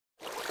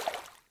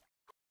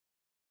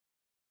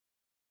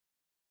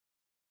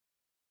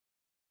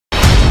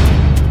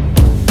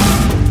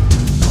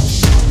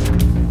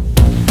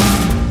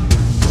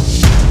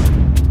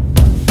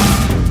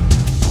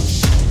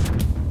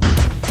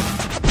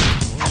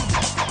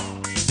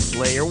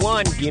Player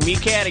 1, give me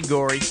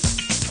category.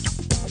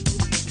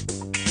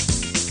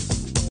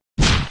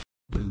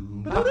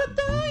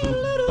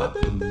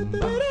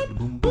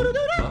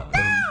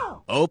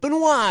 Open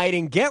wide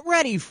and get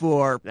ready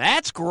for...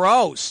 That's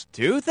gross.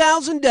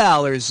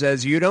 $2,000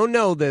 says you don't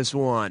know this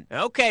one.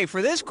 Okay,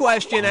 for this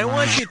question, I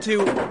want you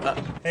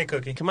to... Hey,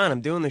 Cookie. Come on,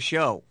 I'm doing the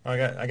show.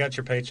 I got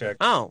your paycheck.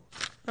 Oh,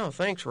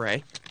 thanks,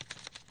 Ray.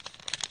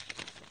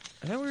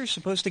 I thought we were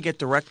supposed to get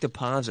direct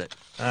deposit.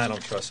 I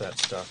don't trust that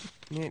stuff.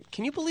 Yeah,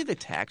 can you believe the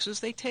taxes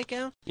they take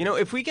out? You know,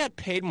 if we got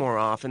paid more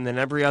often than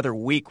every other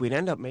week, we'd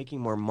end up making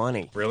more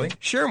money. Really?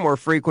 Sure, more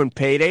frequent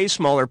paydays,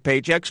 smaller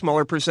paychecks,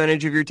 smaller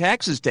percentage of your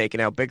taxes taken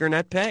out, bigger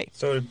net pay.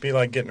 So it'd be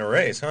like getting a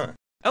raise, huh?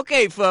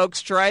 Okay,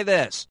 folks, try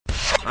this.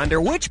 Under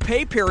which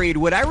pay period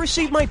would I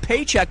receive my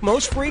paycheck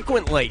most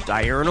frequently?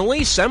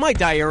 Diurnally,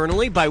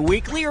 semi-diurnally,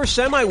 biweekly, or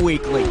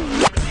semi-weekly?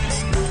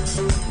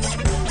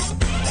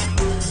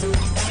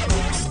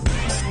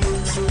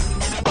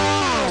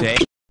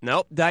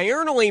 Nope,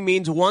 diurnally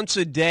means once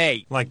a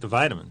day. Like the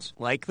vitamins.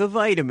 Like the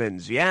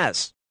vitamins,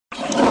 yes.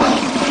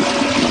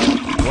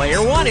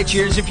 Player 1, it's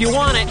yours if you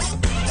want it.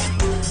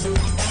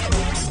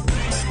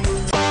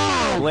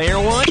 Player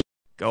 1,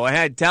 go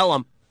ahead, tell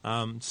them.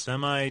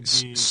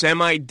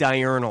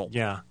 Semi-diurnal.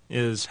 Yeah,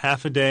 is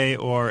half a day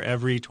or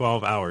every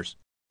 12 hours.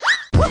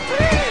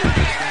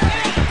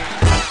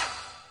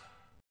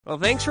 Well,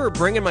 thanks for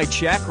bringing my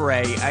check,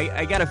 Ray.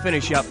 I gotta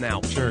finish up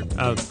now. Sure.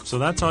 So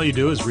that's all you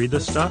do is read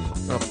this stuff?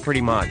 Well,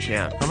 pretty much,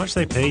 yeah. How much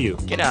they pay you?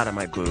 Get out of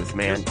my booth,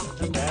 man.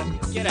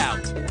 Get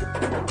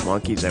out.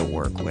 Monkeys I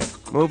work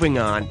with. Moving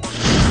on.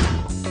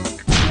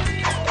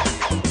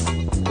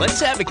 Let's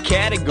have a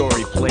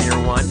category, Player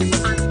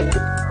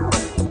 1.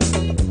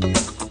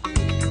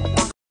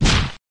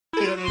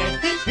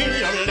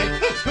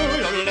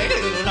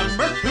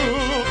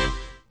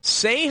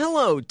 Say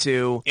hello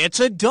to...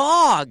 It's a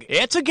dog.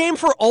 It's a game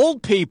for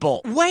old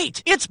people.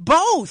 Wait, it's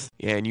both.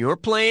 And you're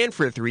playing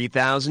for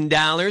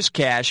 $3,000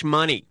 cash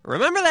money.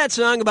 Remember that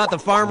song about the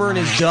farmer and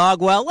his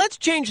dog? Well, let's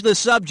change the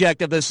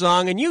subject of the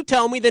song and you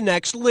tell me the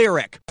next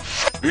lyric.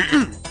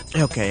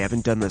 Okay, I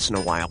haven't done this in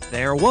a while.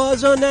 There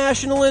was a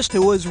nationalist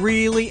who was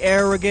really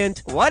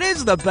arrogant. What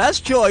is the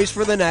best choice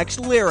for the next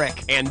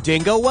lyric? And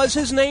Dingo was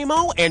his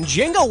name-o, and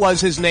Jingo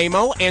was his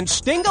name-o, and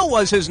Stingo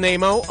was his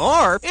name-o,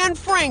 or and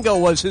Frango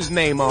was his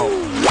name-o.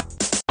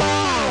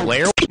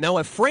 Player. Now,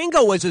 if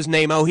Frango was his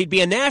name-o, he'd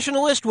be a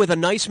nationalist with a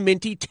nice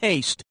minty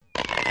taste.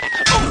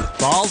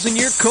 Balls in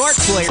your court,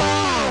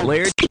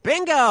 player.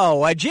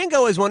 Bingo! A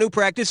jingo is one who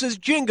practices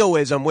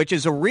jingoism, which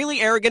is a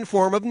really arrogant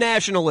form of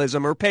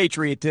nationalism or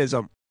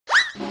patriotism.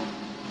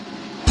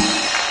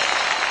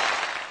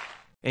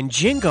 And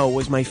Jingo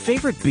was my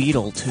favorite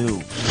Beatle,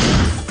 too.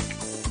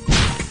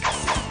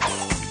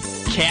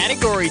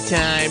 Category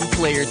time,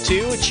 Player 2,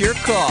 it's your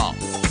call.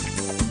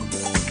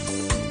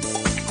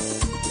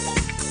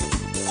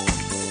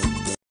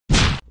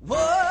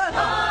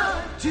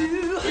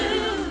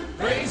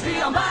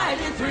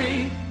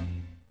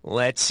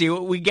 Let's see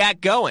what we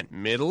got going.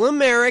 Middle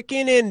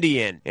American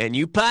Indian. And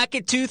you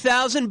pocket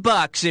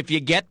 $2,000 if you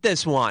get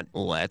this one.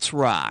 Let's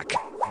rock.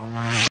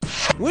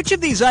 Which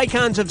of these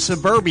icons of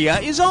suburbia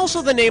is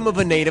also the name of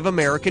a Native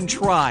American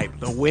tribe?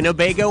 The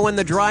Winnebago in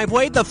the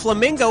driveway, the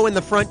flamingo in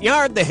the front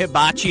yard, the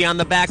hibachi on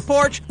the back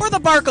porch, or the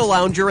Barca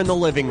lounger in the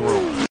living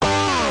room?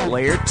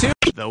 Player 2.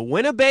 The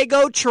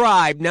Winnebago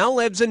tribe now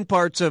lives in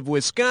parts of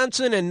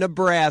Wisconsin and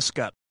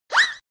Nebraska.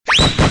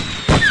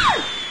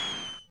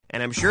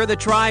 And I'm sure the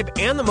tribe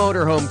and the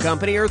motorhome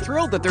company are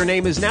thrilled that their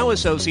name is now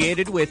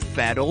associated with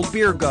fat old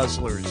beer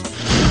guzzlers.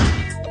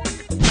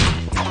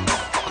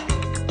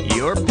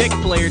 Your pick,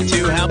 Player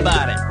 2. How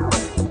about it?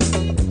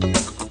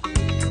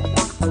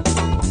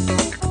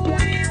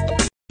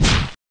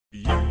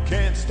 You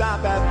can't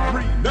stop at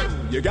 3. No,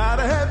 you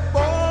gotta have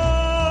 4.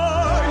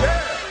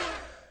 Yeah!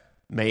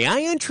 May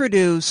I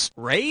introduce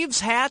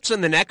Raves, Hats,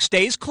 and the next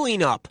day's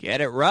cleanup?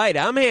 Get it right,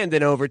 I'm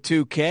handing over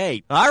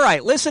 $2K. All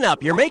right, listen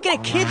up. You're making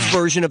a kid's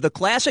version of the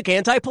classic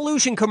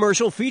anti-pollution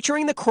commercial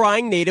featuring the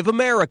crying Native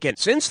American.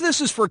 Since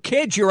this is for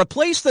kids, you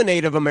replace the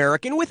Native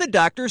American with a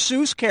Dr.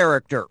 Seuss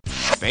character.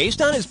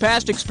 Based on his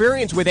past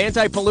experience with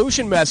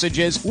anti-pollution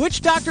messages,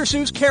 which Dr.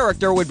 Seuss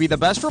character would be the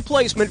best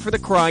replacement for the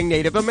crying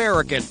Native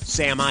American?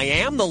 Sam I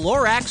Am, the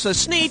Lorax, a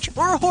Sneetch,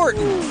 or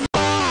Horton?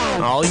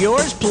 All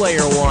yours,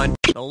 Player 1.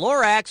 The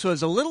Lorax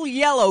was a little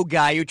yellow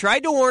guy who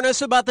tried to warn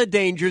us about the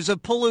dangers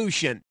of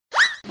pollution.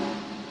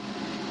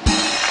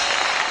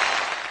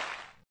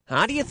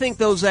 How do you think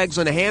those eggs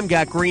and ham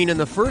got green in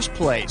the first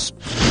place?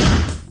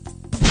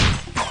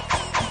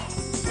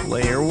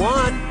 Player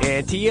 1,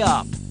 ante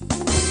up.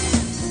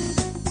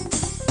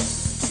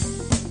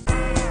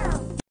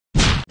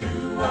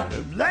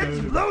 Let's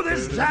blow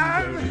this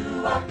time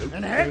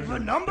and head for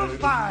number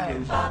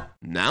 5.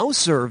 Now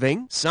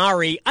serving.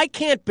 Sorry, I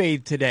can't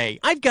bathe today.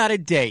 I've got a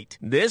date.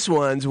 This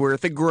one's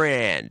worth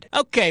 $1,000.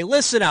 Okay,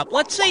 listen up.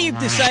 Let's say you've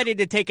decided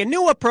to take a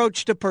new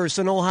approach to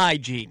personal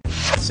hygiene.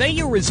 Say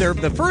you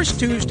reserve the first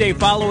Tuesday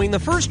following the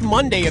first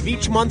Monday of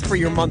each month for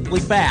your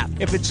monthly bath.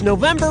 If it's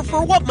November,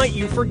 for what might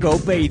you forgo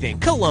bathing?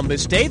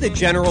 Columbus Day, the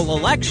general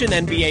election,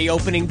 NBA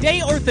opening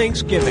day, or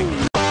Thanksgiving?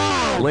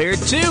 Player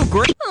 2,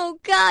 great. Oh,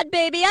 God,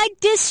 baby, I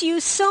diss you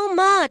so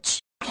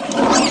much.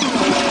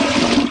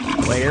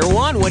 Player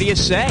 1, what do you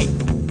say?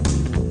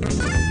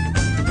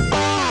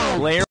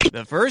 Player,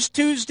 the first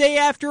Tuesday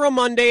after a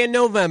Monday in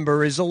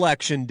November is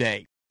election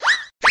day.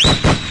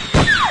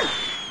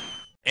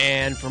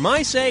 And for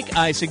my sake,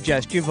 I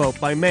suggest you vote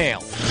by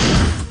mail.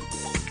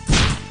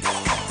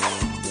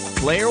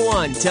 Player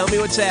 1, tell me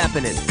what's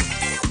happening.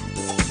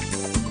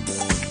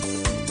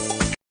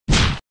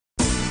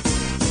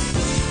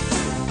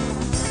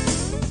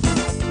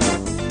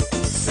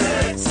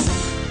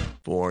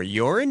 For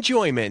your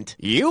enjoyment,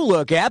 you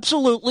look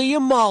absolutely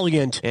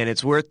emollient, and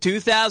it's worth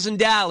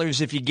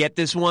 $2,000 if you get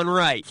this one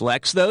right.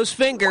 Flex those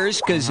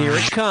fingers, because here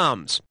it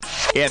comes.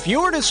 If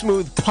you were to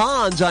smooth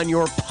pawns on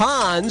your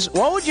pawns,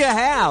 what would you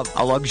have?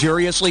 A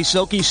luxuriously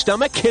silky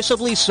stomach,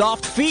 kissably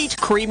soft feet,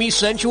 creamy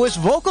sensuous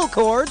vocal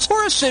cords,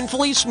 or a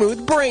sinfully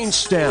smooth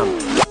brainstem?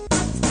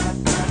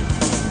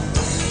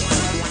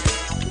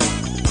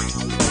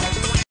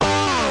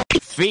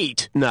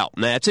 Feet. No,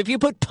 that's if you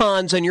put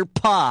pawns on your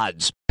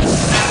pods.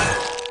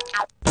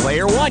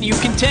 Player 1, you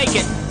can take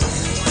it.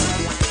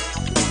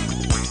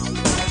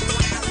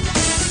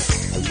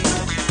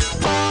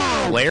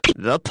 Player,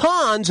 the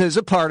pons is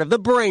a part of the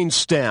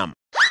brainstem.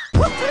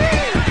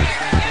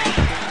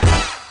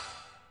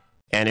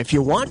 And if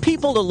you want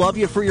people to love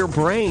you for your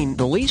brain,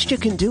 the least you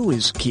can do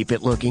is keep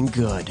it looking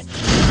good.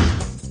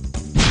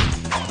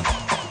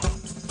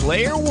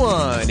 Player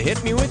 1,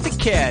 hit me with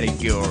the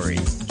category.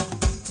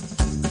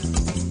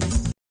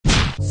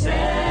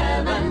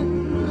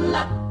 7,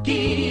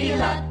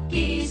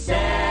 lucky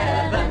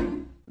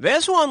 7.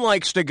 This one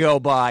likes to go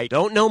by,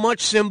 don't know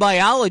much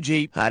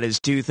symbiology. How does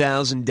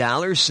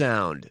 $2,000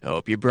 sound?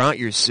 Hope you brought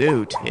your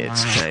suit.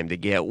 It's time to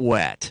get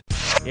wet.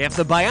 If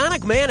the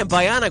bionic man and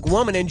bionic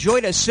woman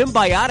enjoyed a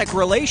symbiotic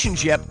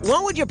relationship,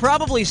 what would you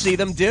probably see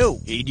them do?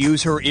 He'd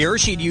use her ear,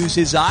 she'd use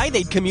his eye,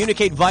 they'd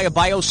communicate via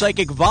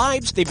biopsychic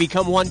vibes, they'd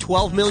become one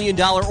 $12 million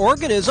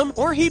organism,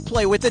 or he'd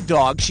play with the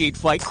dog, she'd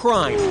fight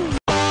crime.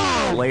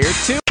 Player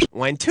 2.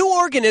 When two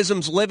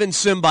organisms live in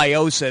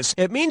symbiosis,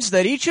 it means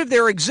that each of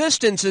their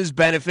existences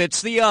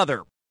benefits the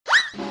other.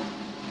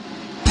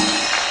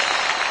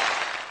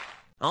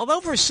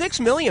 Although for $6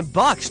 million,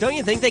 don't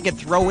you think they could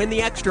throw in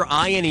the extra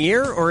eye and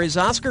ear? Or is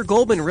Oscar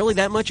Goldman really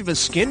that much of a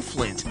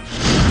skinflint?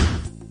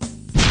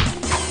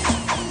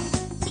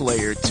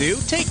 Player 2,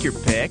 take your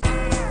pick.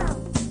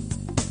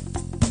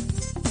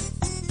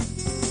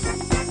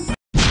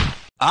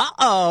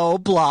 Uh-oh,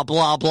 blah,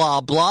 blah,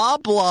 blah, blah,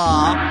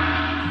 blah.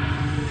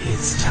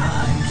 It's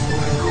time for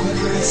a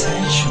quiver's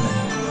henchman.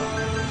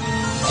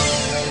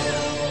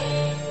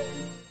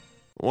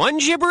 One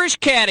gibberish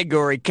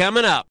category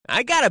coming up.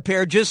 I got a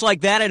pair just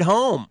like that at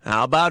home.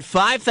 How about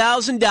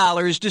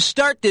 $5,000 to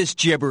start this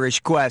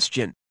gibberish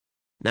question?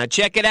 Now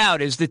check it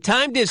out. As the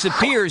time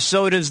disappears,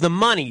 so does the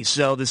money.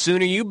 So the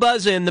sooner you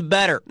buzz in, the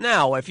better.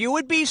 Now, if you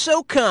would be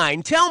so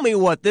kind, tell me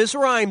what this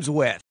rhymes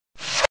with.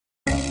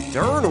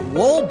 Darn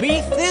wool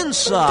be thin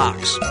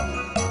socks.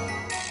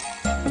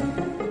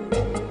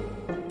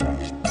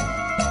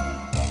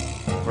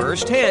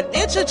 First hint,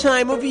 it's a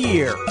time of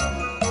year.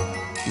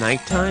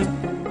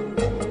 Nighttime?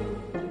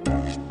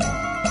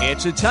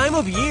 It's a time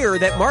of year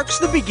that marks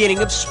the beginning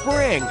of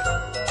spring.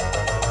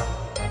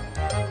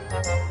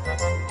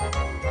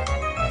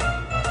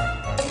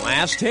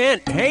 Last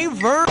hint, hey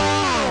Vern.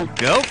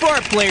 Go for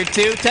it, player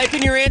 2. Type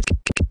in your answer.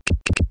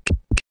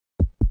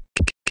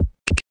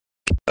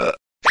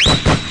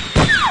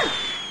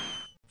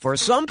 For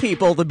some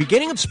people, the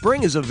beginning of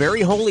spring is a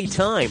very holy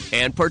time,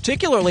 and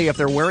particularly if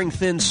they're wearing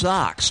thin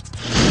socks.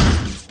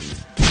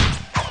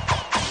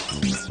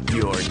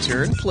 Your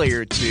turn,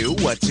 player 2.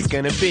 What's it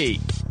gonna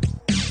be?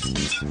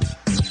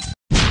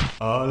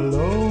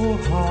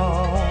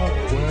 Aloha,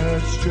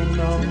 question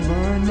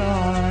number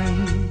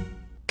 9.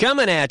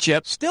 Coming at you,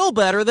 still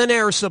better than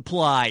Air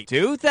Supply.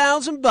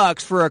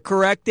 $2,000 for a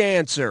correct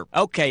answer.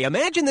 Okay,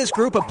 imagine this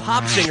group of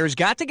pop singers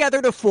got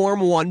together to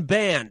form one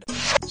band.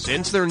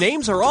 Since their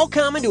names are all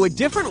common to a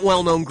different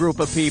well-known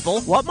group of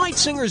people, what might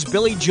singers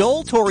Billy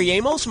Joel, Tori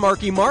Amos,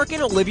 Marky Mark,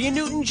 and Olivia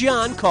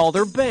Newton-John call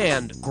their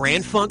band?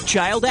 Grand Funk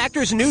Child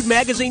Actors, Nude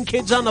Magazine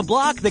Kids on the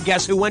Block, The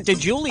Guess Who Went to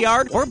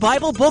Juilliard, or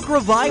Bible Book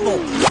Revival?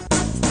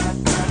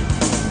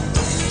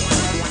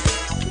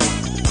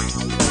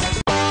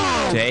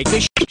 Take a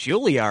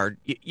Juilliard.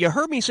 You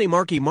heard me say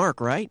Marky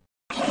Mark, right?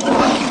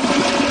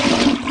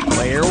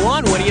 Player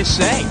 1, what do you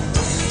say?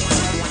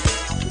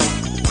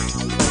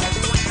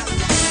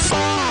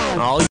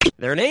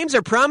 Their names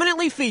are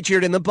prominently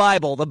featured in the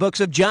Bible. The books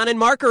of John and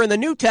Mark are in the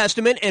New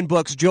Testament, and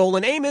books Joel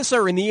and Amos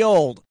are in the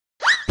Old.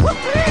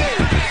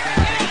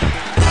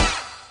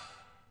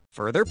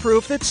 Further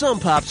proof that some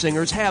pop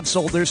singers have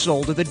sold their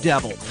soul to the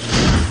devil.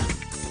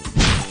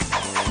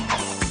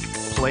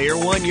 Player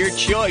 1, your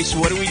choice.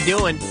 What are we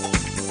doing?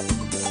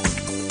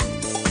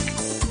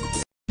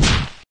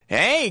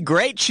 Hey,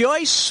 great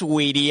choice,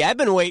 sweetie. I've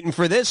been waiting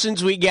for this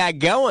since we got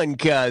going,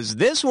 'cause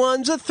this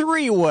one's a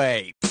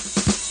three-way.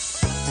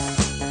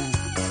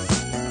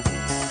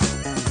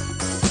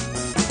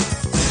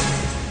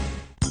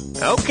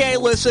 Okay,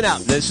 listen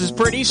up. This is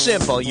pretty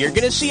simple. You're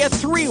going to see a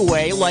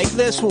three-way like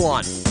this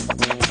one.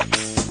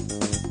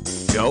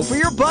 Go for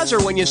your buzzer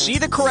when you see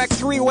the correct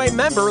three-way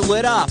member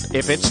lit up.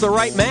 If it's the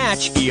right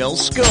match, you'll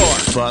score.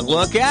 But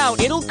look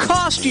out, it'll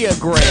cost you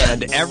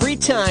 $1,000 every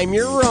time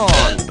you're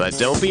wrong. But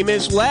don't be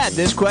misled.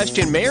 This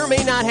question may or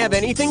may not have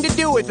anything to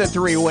do with the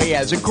three-way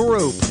as a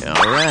group.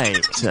 All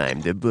right,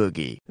 time to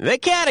boogie. The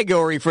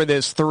category for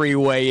this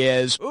three-way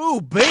is, ooh,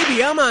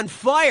 baby, I'm on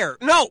fire.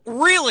 No,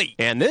 really.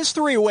 And this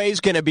three-way is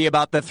going to be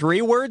about the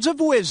 3 words of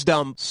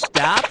wisdom.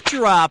 Stop,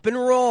 drop, and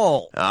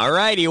roll. All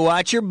righty,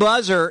 watch your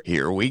buzzer.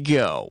 Here we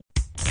go.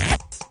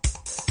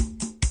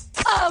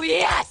 Oh,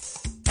 yes!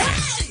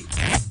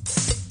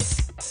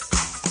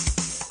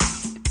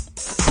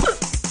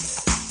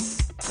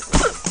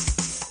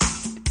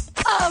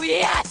 Oh,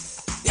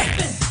 yes!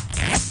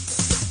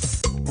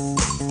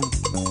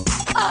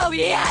 Oh,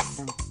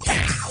 yes!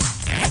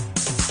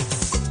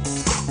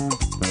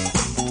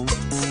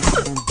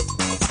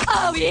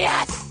 Oh,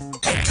 yes!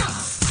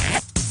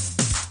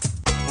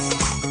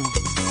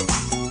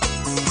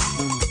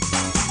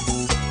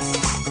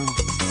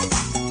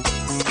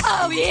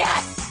 Oh,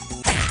 yes!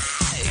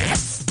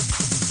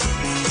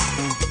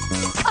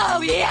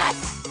 Oh, yes!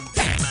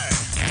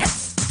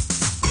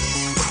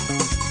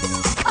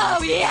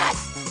 Oh,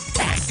 yes!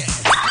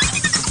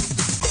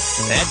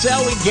 That's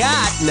all we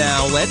got.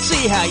 Now, let's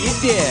see how you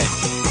did.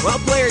 Well,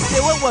 player 2,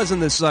 it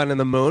wasn't the sun and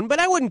the moon, but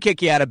I wouldn't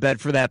kick you out of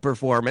bed for that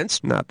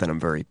performance. Not that I'm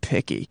very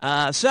picky.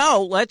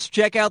 So, let's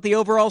check out the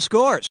overall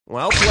scores.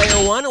 Well,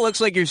 player 1, it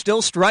looks like you're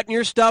still strutting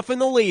your stuff in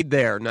the lead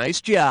there. Nice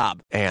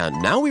job.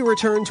 And now we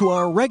return to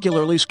our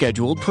regularly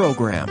scheduled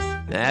program.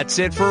 That's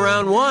it for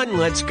round 1.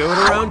 Let's go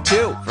to round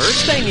 2.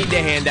 First, I need to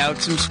hand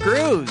out some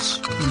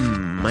screws.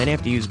 Might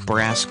have to use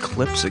brass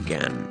clips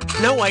again.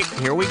 No, wait,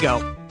 here we go.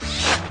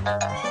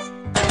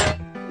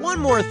 One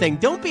more thing,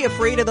 don't be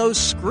afraid of those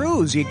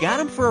screws. You got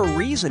them for a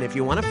reason. If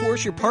you want to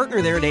force your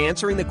partner there to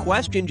answering the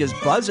question, just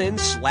buzz in,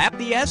 slap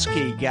the S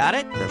key. Got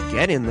it? Now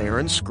get in there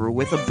and screw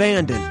with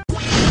abandon.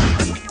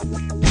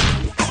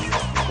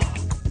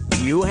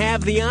 You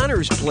have the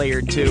honors,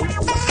 player 2.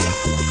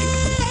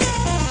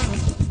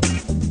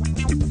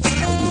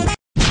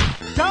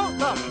 Don't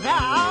look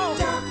now.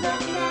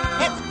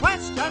 It's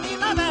question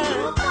 11.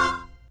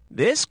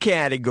 This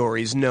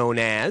category is known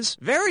as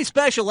Very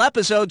Special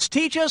Episodes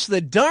Teach Us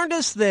the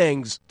Darndest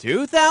Things.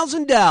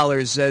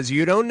 $2,000 says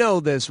you don't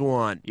know this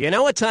one. You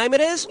know what time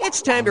it is?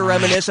 It's time to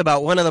reminisce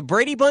about one of the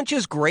Brady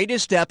Bunch's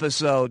greatest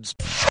episodes.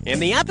 In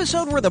the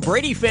episode where the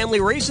Brady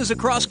family races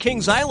across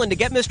Kings Island to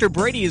get Mr.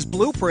 Brady his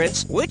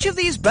blueprints, which of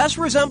these best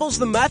resembles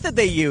the method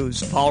they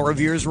use? Paul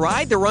Revere's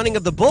ride, the running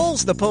of the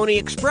bulls, the Pony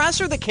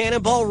Express, or the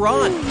Cannonball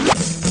Run?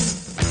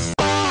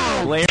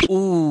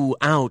 Ooh,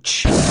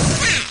 ouch.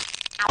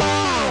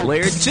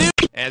 Player 2.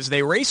 As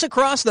they race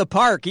across the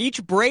park,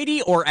 each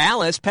Brady or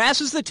Alice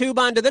passes the tube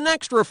on to the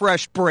next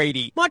refreshed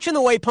Brady, much in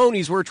the way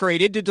ponies were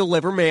traded to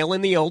deliver mail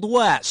in the Old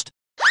West.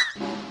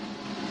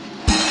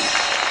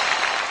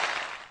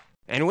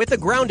 And with the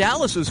ground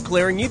Alice was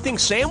clearing, you'd think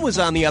Sam was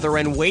on the other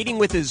end waiting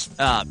with his,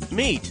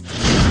 meat.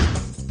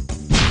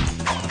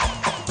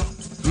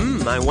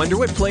 I wonder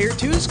what player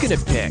 2 is gonna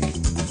pick.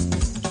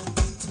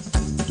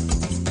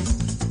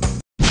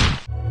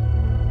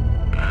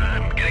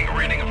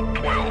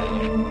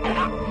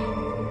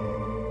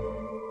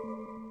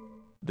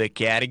 The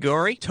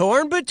category,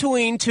 torn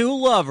between two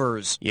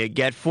lovers. You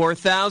get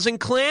 4,000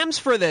 clams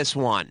for this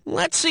one.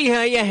 Let's see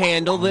how you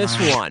handle this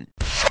one.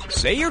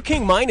 Say you're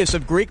King Minos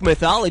of Greek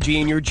mythology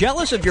and you're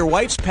jealous of your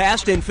wife's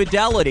past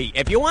infidelity.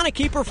 If you want to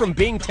keep her from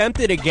being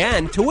tempted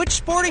again, to which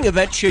sporting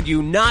event should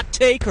you not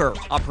take her?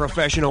 A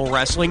professional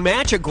wrestling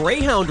match, a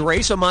greyhound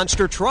race, a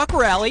monster truck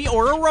rally,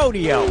 or a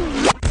rodeo?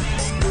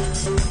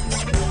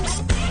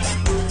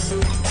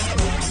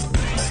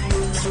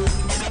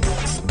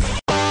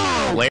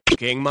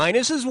 King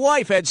Minos'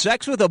 wife had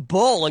sex with a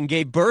bull and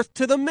gave birth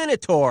to the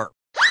Minotaur.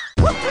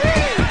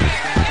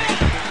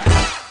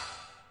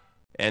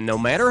 And no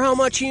matter how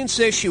much she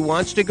insists she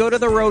wants to go to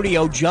the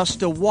rodeo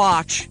just to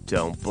watch,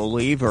 don't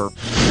believe her.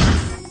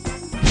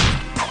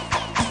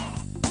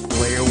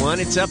 Player 1,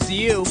 it's up to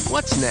you.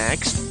 What's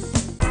next?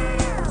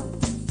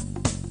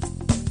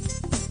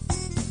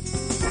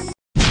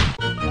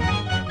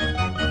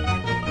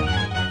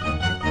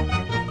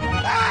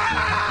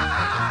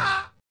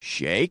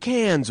 Shake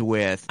hands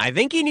with. I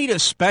think you need a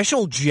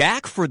special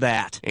jack for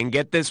that. And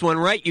get this one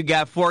right, you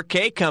got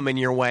 4K coming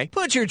your way.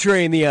 Put your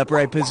tray in the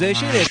upright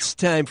position. It's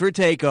time for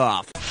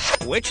takeoff.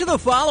 Which of the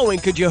following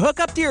could you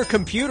hook up to your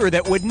computer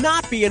that would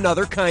not be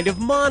another kind of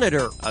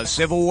monitor? A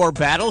Civil War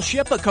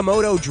battleship, a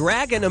Komodo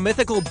dragon, a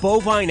mythical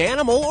bovine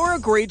animal, or a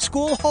grade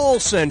school hall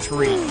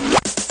sentry?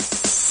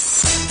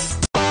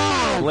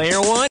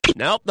 Player 1?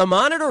 Nope, the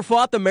monitor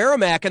fought the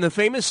Merrimack in the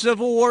famous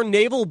Civil War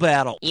naval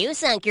battle. You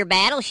sunk your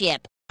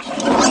battleship.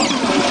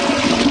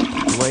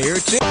 Player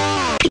 2.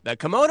 The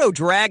Komodo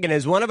dragon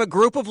is one of a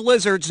group of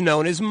lizards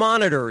known as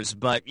monitors,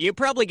 but you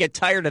probably get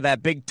tired of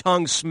that big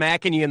tongue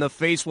smacking you in the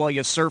face while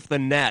you surf the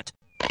net.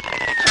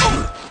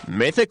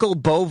 Mythical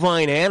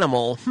bovine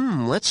animal?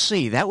 Let's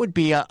see. That would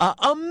be a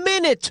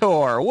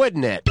minotaur,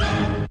 wouldn't it?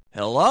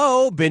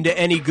 Hello? Been to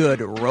any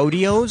good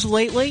rodeos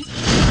lately?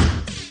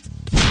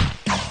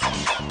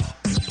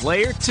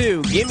 Player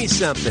 2, give me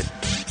something.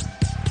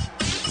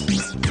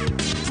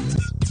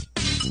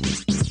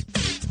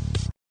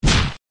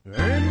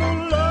 Ain't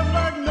no love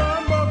like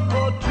number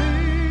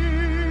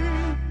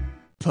 14.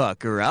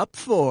 Pucker up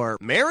for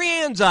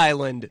Marianne's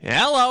Island.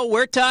 Hello,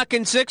 we're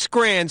talking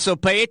 $6,000, so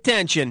pay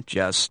attention.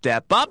 Just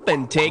step up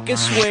and take a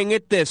swing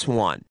at this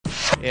one.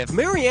 If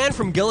Marianne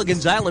from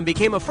Gilligan's Island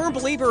became a firm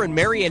believer in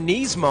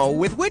Marianismo,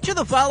 with which of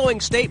the following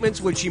statements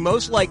would she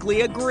most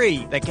likely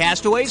agree? The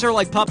castaways are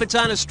like puppets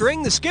on a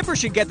string, the skipper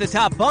should get the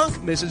top bunk,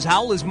 Mrs.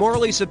 Howell is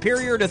morally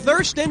superior to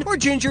Thurston, or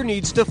Ginger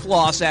needs to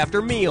floss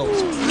after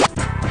meals.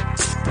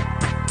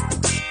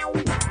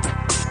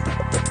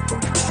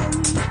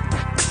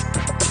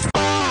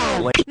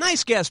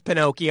 Nice guess,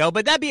 Pinocchio,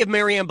 but that'd be if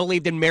Marianne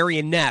believed in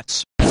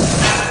marionettes.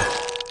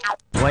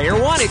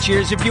 Player 1, it's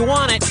yours if you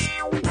want it.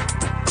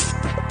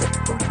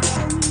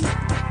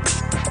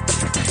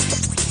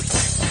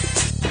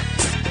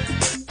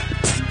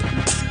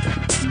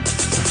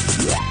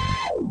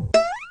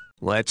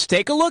 Let's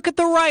take a look at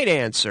the right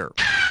answer.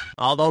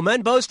 Although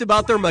men boast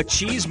about their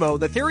machismo,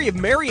 the theory of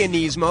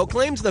Marianismo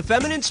claims the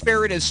feminine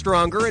spirit is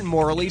stronger and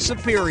morally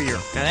superior.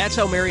 Now that's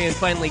how Marianne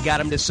finally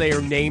got him to say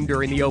her name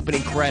during the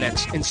opening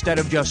credits, instead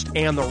of just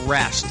 "and the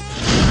rest."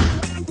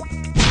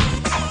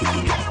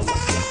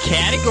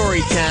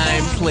 Category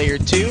time. Player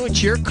 2,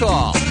 it's your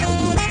call.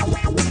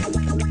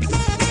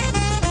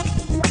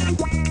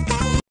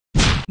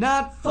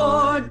 Not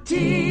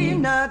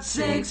 14, not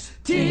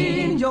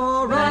 16,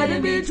 you're right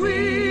in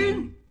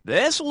between.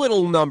 This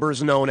little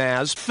number's known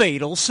as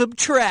fatal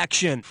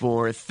subtraction.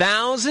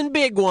 4,000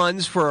 big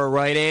ones for a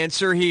right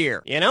answer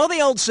here. You know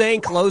the old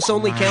saying, close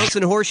only counts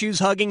in horseshoes,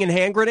 hugging, and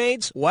hand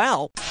grenades?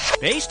 Well,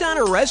 based on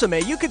her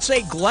resume, you could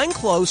say Glenn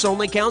Close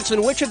only counts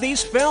in which of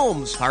these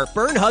films?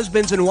 Heartburn,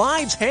 Husbands and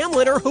Wives,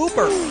 Hamlet, or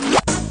Hooper?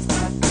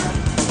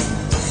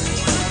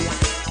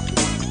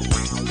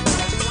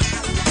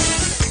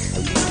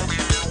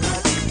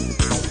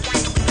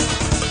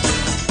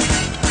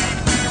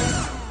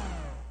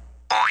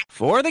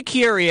 For the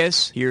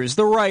curious, here's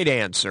the right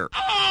answer.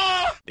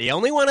 The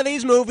only one of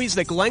these movies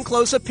that Glenn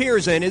Close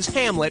appears in is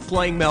Hamlet,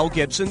 playing Mel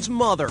Gibson's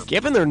mother.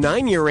 Given their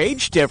 9-year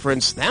age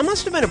difference, that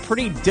must have been a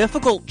pretty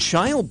difficult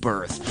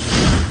childbirth.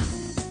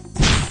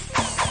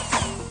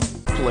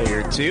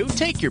 Player 2,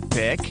 take your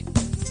pick.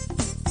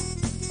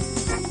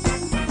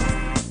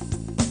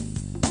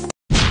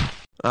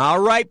 All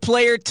right,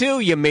 Player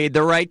 2, you made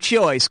the right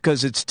choice,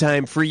 because it's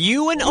time for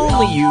you and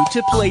only you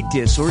to play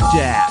Dis or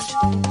Dat.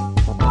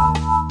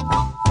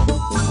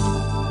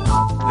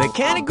 The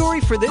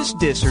category for this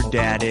Dis or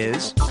Dat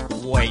is...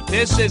 Wait,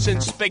 this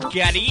isn't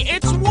spaghetti,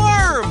 it's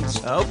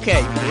worms!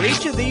 Okay, for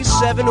each of these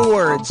 7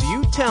 words,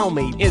 you tell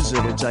me, is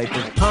it a type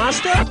of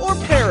pasta or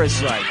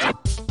parasite?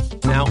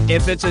 Now,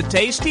 if it's a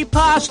tasty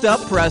pasta,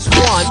 press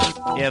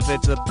 1. If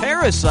it's a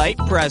parasite,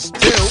 press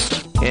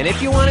 2. And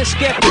if you want to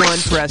skip 1,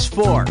 press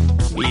 4.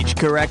 Each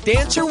correct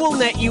answer will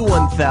net you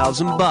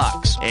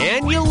 $1,000.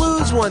 And you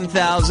lose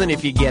 $1,000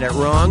 if you get it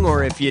wrong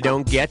or if you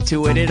don't get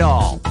to it at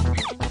all.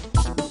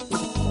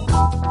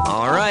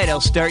 All right,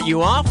 I'll start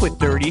you off with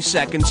 30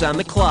 seconds on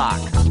the clock.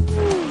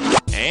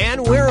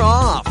 And we're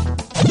off.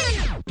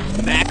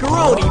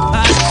 Macaroni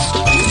pie,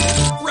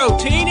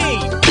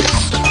 rotini,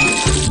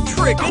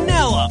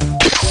 trigonella,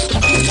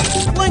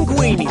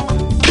 linguine,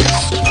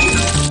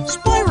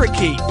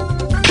 spirochete,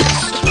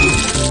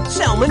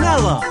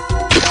 salmonella.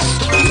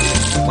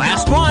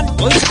 Last one.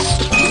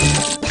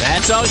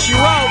 That's all she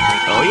wrote.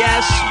 Oh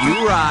yes,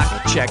 you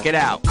rock. Check it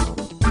out.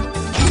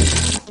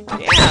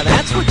 Yeah,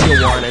 that's what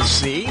you want to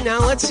see. Now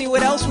let's see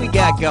what else we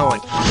got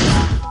going.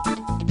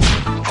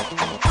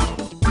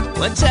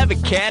 Let's have a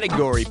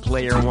category,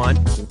 Player 1.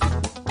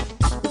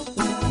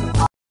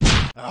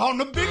 On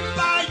the big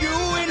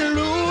bayou in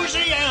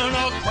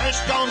Louisiana,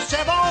 crest on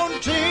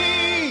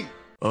 17.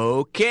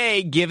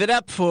 Okay, give it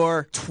up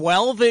for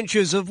 12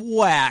 inches of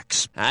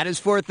wax. How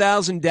does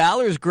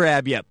 $4,000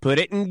 grab you? Put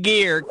it in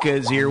gear,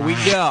 because here we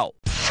go.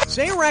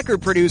 Say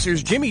record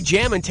producers Jimmy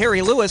Jam and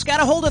Terry Lewis got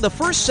a hold of the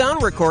first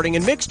sound recording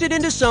and mixed it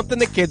into something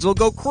the kids will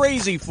go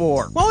crazy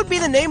for. What would be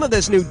the name of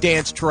this new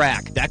dance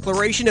track?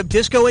 Declaration of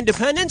Disco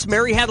Independence,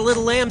 Mary Had a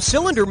Little Lamb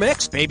Cylinder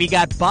Mix, Baby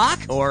Got Bach,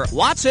 or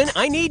Watson,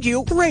 I Need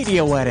You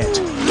Radio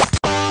Edit?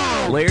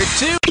 Player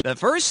 2. The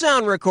first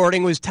sound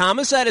recording was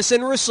Thomas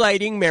Edison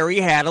reciting Mary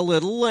Had a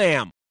Little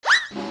Lamb.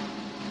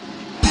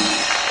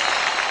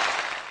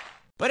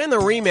 But in the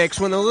remix,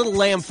 when the little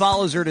lamb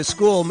follows her to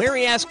school,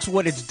 Mary asks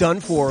what it's done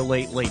for her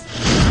lately.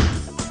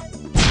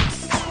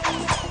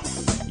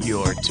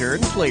 Your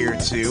turn, Player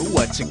 2.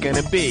 What's it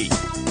gonna be?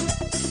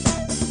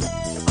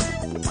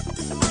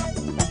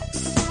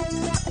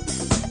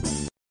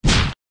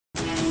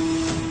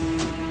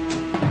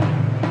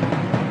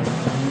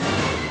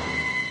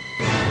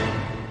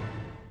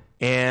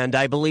 And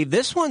I believe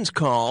this one's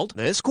called,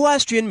 This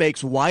Question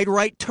Makes Wide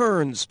Right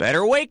Turns.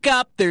 Better wake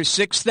up, there's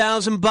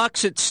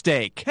 $6,000 at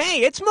stake.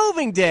 Hey, it's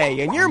moving day,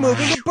 and you're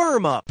moving to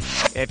Burnme.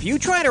 If you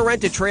try to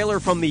rent a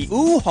trailer from the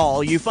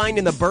U-Haul you find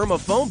in the Burnme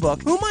phone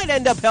book, who might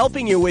end up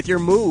helping you with your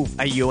move?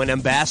 A UN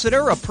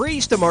ambassador, a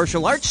priest, a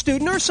martial arts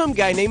student, or some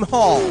guy named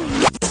Hall?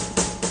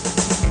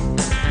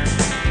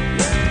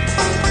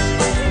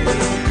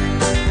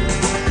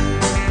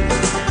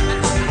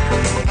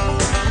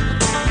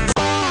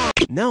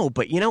 No,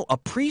 but you know, a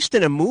priest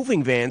in a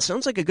moving van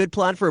sounds like a good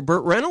plot for a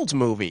Burt Reynolds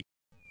movie.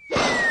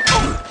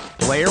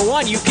 Player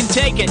one, you can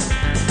take it.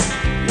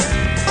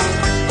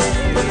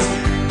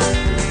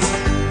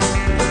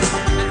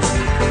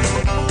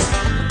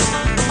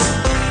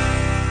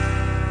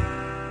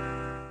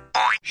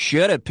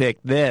 Should have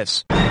picked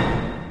this.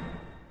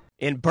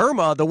 In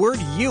Burnme, the word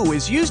you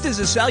is used as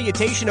a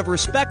salutation of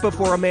respect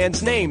before a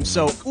man's name,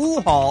 so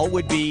U-Haul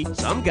would be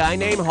some guy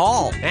named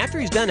Hall.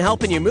 After he's done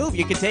helping you move,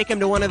 you can take him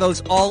to one of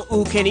those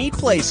all-oo-can-eat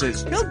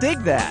places. He'll dig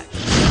that.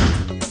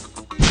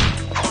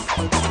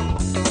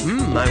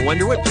 I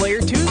wonder what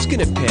player two's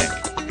gonna pick.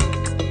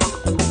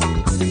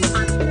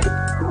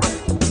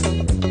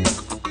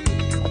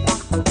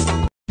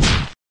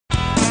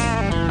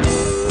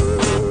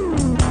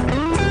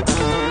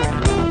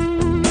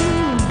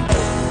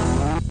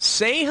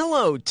 Say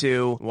hello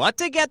to what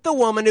to get the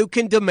woman who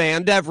can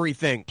demand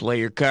everything. Play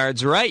your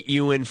cards right,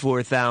 you win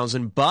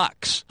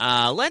 $4,000.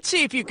 Let's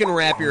see if you can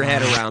wrap your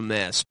head around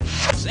this.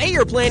 Say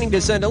you're planning to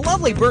send a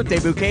lovely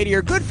birthday bouquet to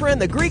your good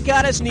friend, the Greek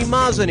goddess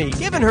Mnemosyne.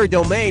 Given her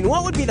domain,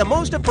 what would be the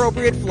most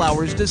appropriate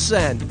flowers to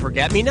send?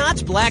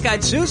 Forget-me-nots,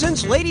 black-eyed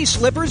Susans, lady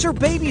slippers, or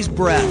baby's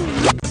breath?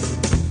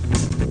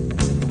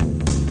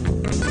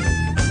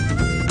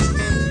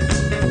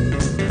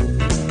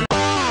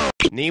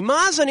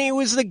 Mnemosyne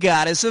was the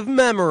goddess of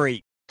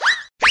memory.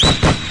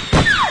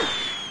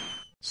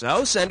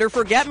 So send her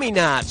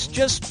forget-me-nots.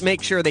 Just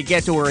make sure they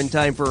get to her in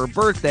time for her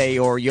birthday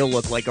or you'll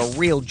look like a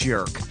real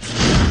jerk.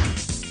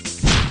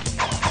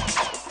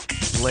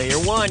 Player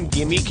one,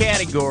 give me a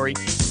category.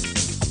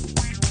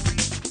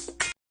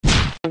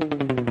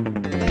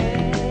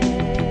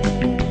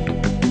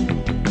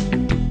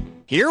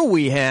 Here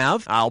we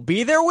have, I'll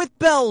be there with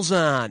bells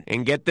on.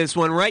 And get this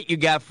one right, you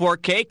got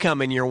 4K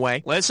coming your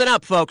way. Listen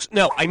up, folks.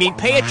 No, I mean,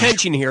 pay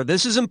attention here.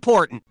 This is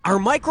important. Our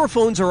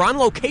microphones are on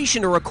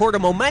location to record a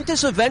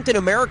momentous event in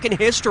American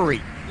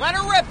history. Let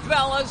her rip,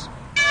 fellas.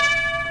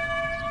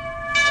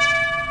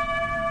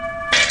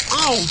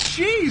 Oh,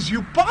 jeez,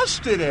 you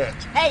busted it.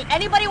 Hey,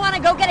 anybody want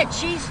to go get a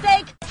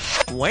cheesesteak?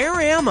 Where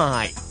am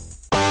I?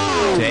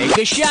 Take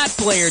a shot,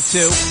 player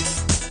two.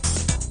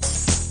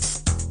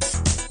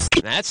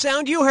 That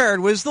sound you heard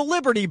was the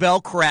Liberty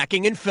Bell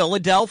cracking in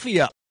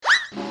Philadelphia.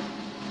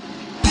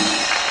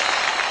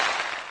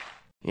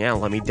 Yeah,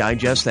 let me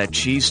digest that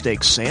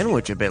cheesesteak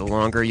sandwich a bit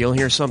longer. You'll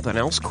hear something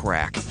else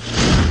crack.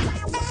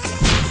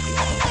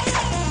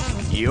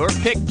 Your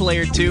pick,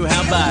 player two.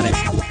 How about it?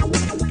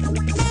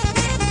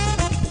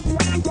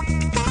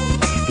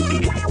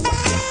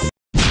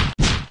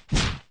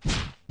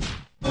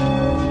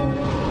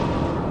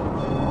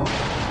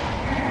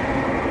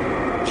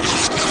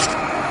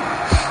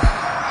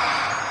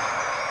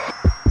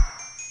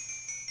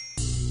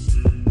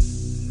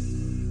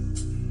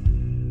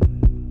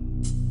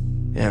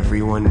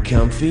 Everyone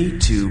comfy?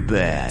 Too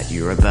bad.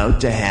 You're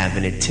about to have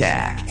an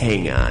attack.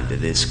 Hang on to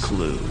this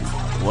clue.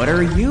 What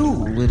are you,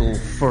 little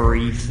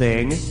furry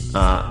thing?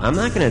 I'm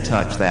not gonna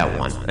touch that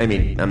one. I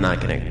mean, I'm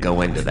not gonna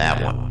go into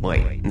that one.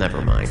 Wait,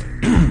 never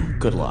mind.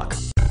 Good luck.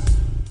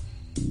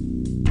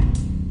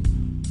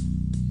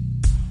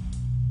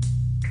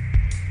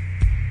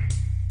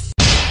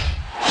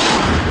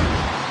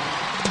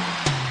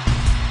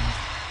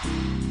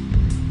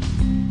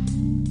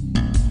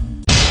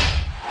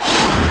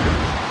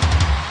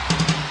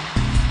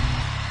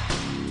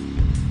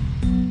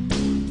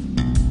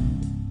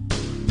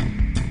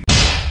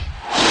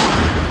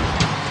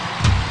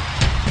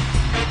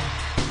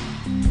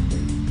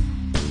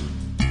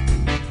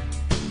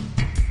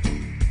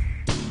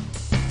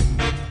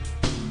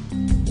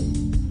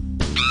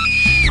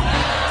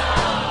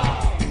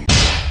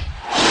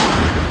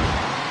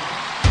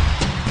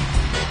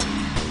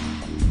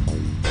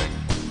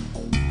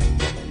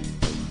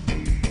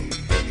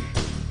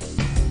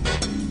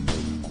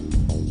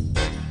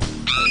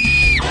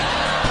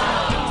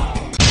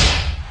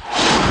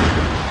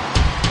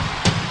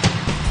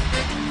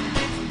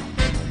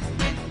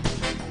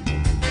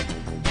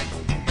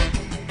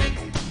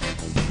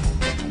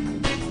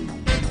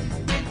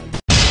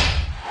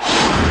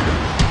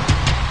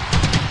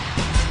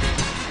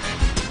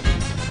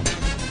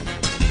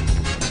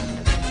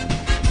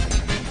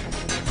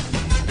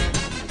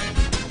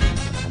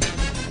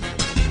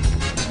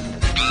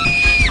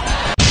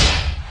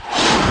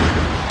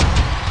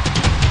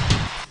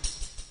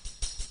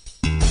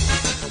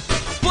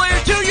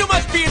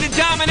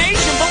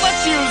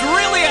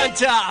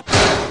 Top.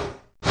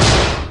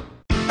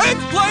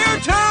 It's player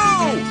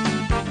two!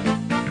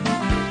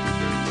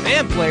 Man,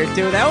 Damn, player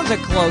two, that was a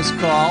close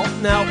call.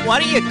 Now, why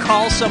don't you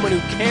call someone who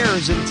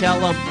cares and tell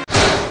them,